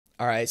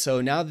All right, so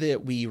now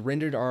that we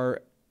rendered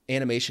our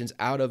animations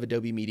out of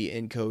Adobe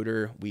Media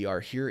Encoder, we are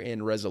here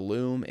in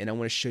Resolume, and I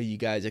want to show you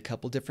guys a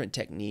couple different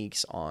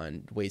techniques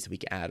on ways that we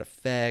can add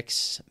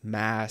effects,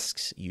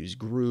 masks, use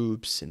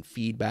groups and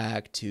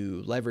feedback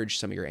to leverage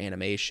some of your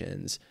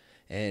animations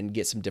and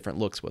get some different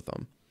looks with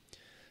them.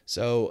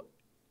 So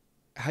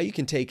how you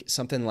can take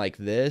something like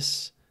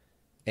this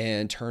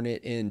and turn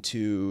it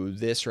into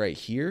this right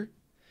here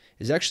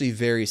is actually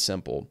very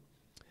simple.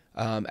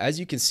 As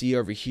you can see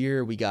over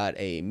here, we got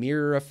a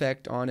mirror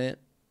effect on it.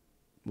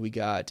 We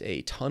got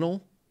a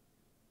tunnel.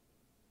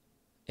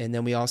 And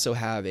then we also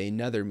have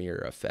another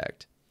mirror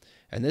effect.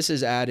 And this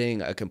is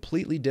adding a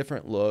completely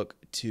different look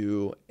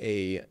to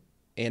a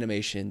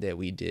animation that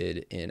we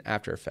did in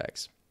After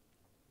Effects.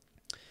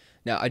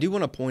 Now, I do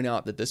want to point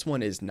out that this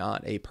one is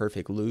not a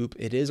perfect loop.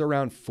 It is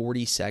around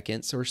 40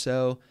 seconds or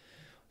so.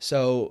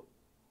 So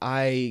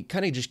I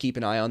kind of just keep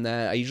an eye on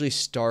that. I usually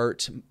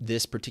start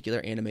this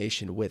particular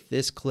animation with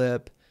this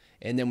clip,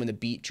 and then when the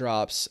beat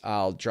drops,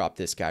 I'll drop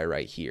this guy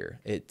right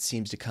here. It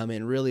seems to come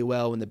in really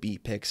well when the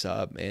beat picks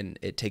up and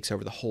it takes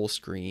over the whole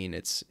screen.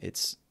 It's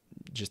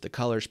just the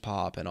colors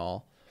pop and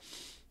all.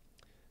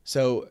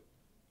 So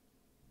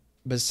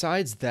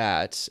besides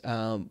that,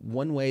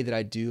 one way that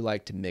I do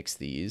like to mix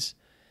these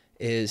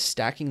is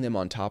stacking them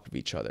on top of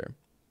each other.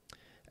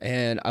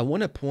 And I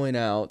want to point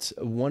out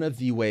one of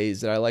the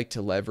ways that I like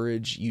to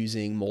leverage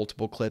using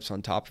multiple clips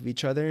on top of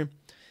each other,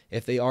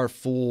 if they are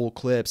full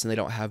clips and they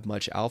don't have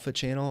much alpha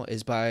channel,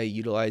 is by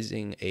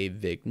utilizing a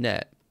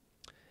vignette.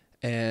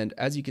 And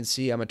as you can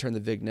see, I'm going to turn the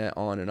vignette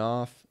on and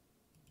off.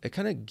 It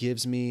kind of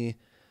gives me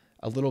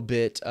a little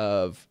bit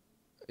of,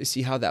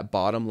 see how that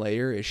bottom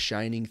layer is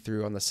shining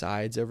through on the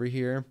sides over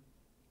here?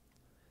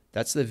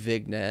 That's the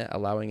vignette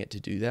allowing it to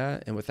do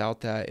that. And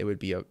without that, it would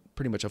be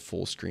pretty much a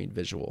full screen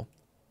visual.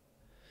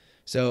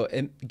 So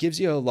it gives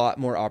you a lot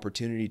more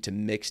opportunity to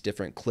mix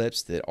different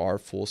clips that are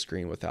full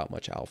screen without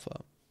much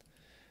alpha.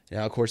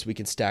 Now, of course, we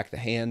can stack the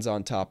hands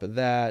on top of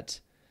that.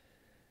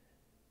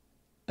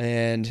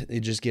 And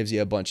it just gives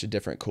you a bunch of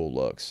different cool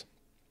looks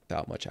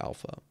without much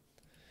alpha.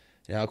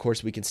 Now, of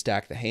course, we can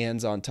stack the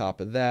hands on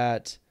top of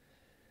that.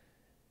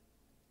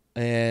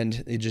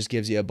 And it just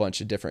gives you a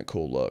bunch of different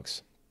cool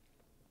looks.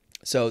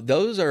 So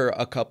those are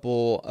a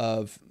couple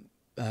of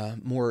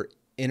more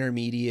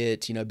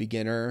intermediate,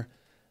 beginner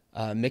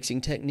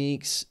mixing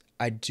techniques.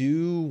 I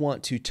do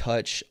want to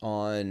touch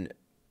on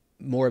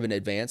more of an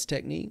advanced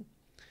technique,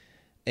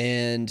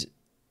 and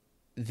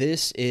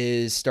this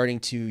is starting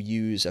to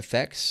use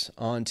effects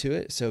onto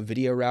it, so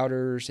video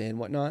routers and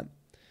whatnot.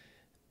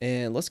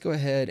 And let's go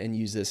ahead and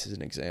use this as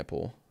an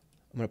example.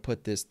 I'm going to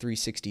put this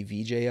 360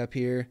 VJ up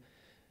here.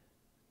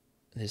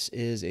 This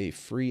is a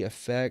free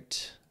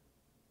effect,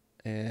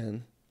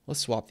 and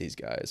let's swap these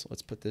guys.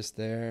 Let's put this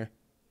there.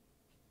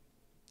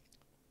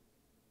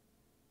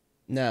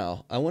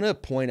 Now, I want to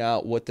point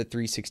out what the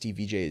 360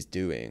 VJ is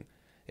doing.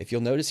 If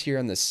you'll notice here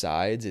on the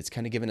sides, it's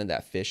kind of giving it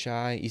that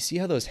fisheye. You see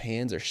how those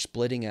hands are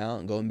splitting out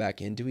and going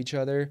back into each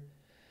other?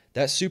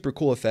 That super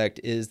cool effect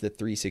is the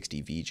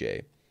 360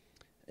 VJ.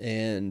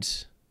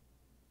 And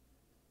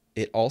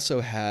it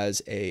also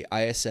has a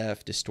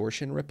ISF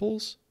distortion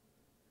ripples.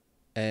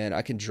 And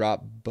I can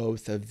drop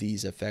both of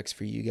these effects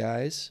for you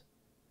guys.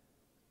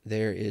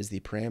 There is the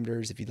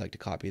parameters. If you'd like to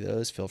copy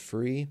those, feel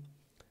free.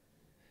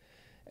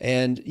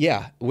 And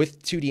yeah,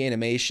 with 2D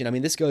animation, I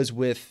mean, this goes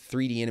with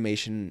 3D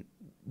animation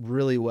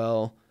really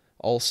well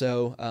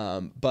also.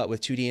 But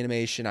with 2D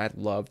animation, I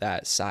love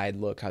that side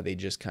look, how they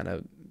just kind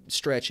of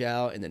stretch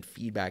out and then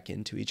feed back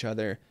into each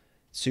other.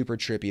 Super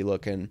trippy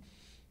looking.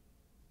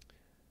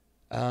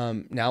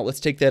 Now let's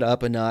take that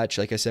up a notch.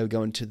 Like I said,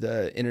 going to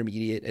the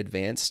intermediate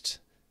advanced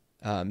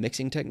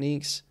mixing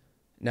techniques.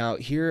 Now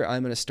here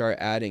I'm going to start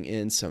adding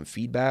in some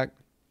feedback.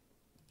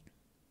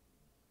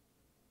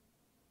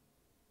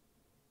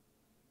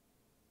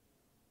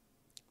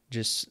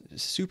 Just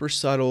super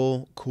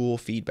subtle, cool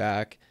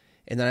feedback.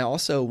 And then I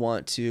also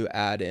want to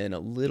add in a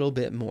little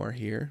bit more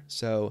here.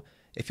 So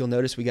if you'll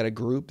notice, we got a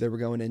group that we're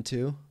going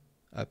into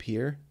up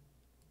here.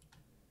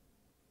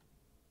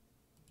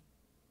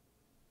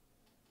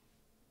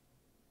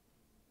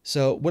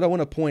 So what I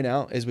want to point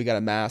out is we got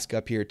a mask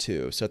up here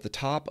too. So at the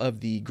top of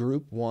the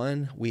group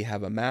one, we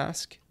have a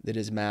mask that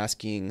is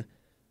masking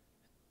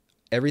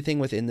everything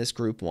within this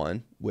group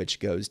one, which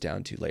goes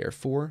down to layer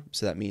 4.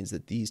 So that means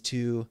that these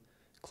two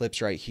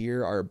clips right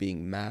here are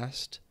being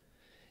masked.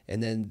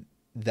 And then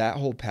that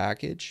whole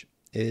package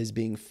is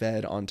being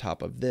fed on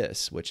top of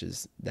this, which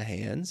is the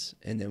hands.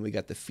 And then we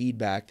got the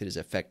feedback that is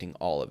affecting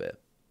all of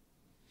it.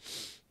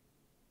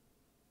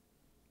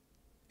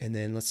 And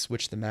then let's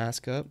switch the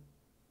mask up.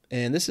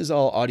 And this is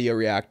all audio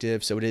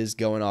reactive, so it is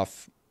going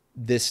off,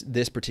 this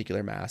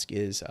particular mask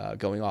is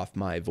going off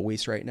my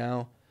voice right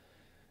now.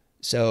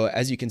 So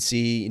as you can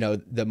see,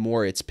 the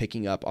more it's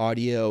picking up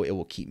audio, it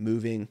will keep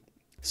moving.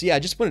 So yeah, I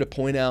just wanted to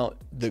point out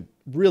the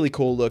really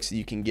cool looks that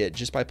you can get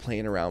just by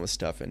playing around with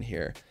stuff in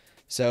here.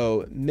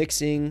 So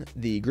mixing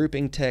the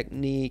grouping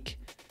technique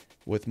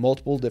with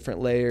multiple different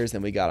layers.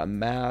 Then we got a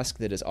mask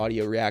that is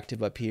audio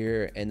reactive up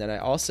here. And then I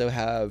also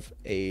have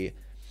a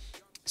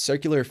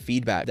circular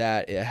feedback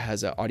that it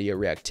has an audio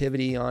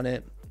reactivity on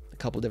it, a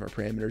couple different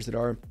parameters that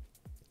are.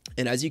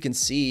 And as you can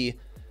see,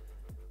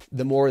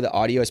 the more the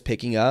audio is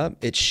picking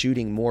up, it's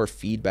shooting more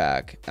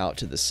feedback out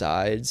to the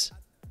sides.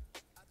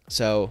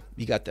 So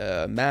you got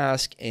the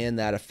mask and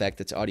that effect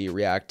that's audio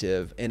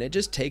reactive, and it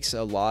just takes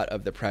a lot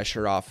of the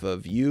pressure off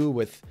of you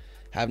with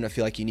having to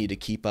feel like you need to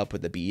keep up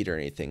with the beat or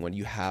anything when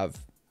you have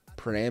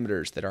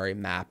parameters that are already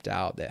mapped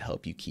out that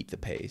help you keep the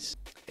pace.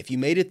 If you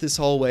made it this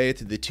whole way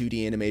through the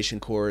 2D animation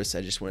course,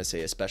 I just want to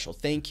say a special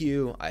thank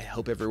you. I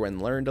hope everyone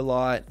learned a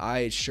lot.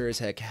 I sure as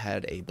heck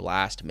had a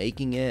blast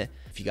making it.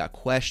 If you got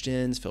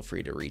questions, feel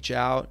free to reach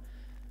out.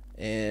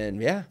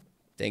 And yeah,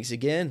 thanks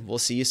again. We'll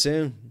see you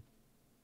soon.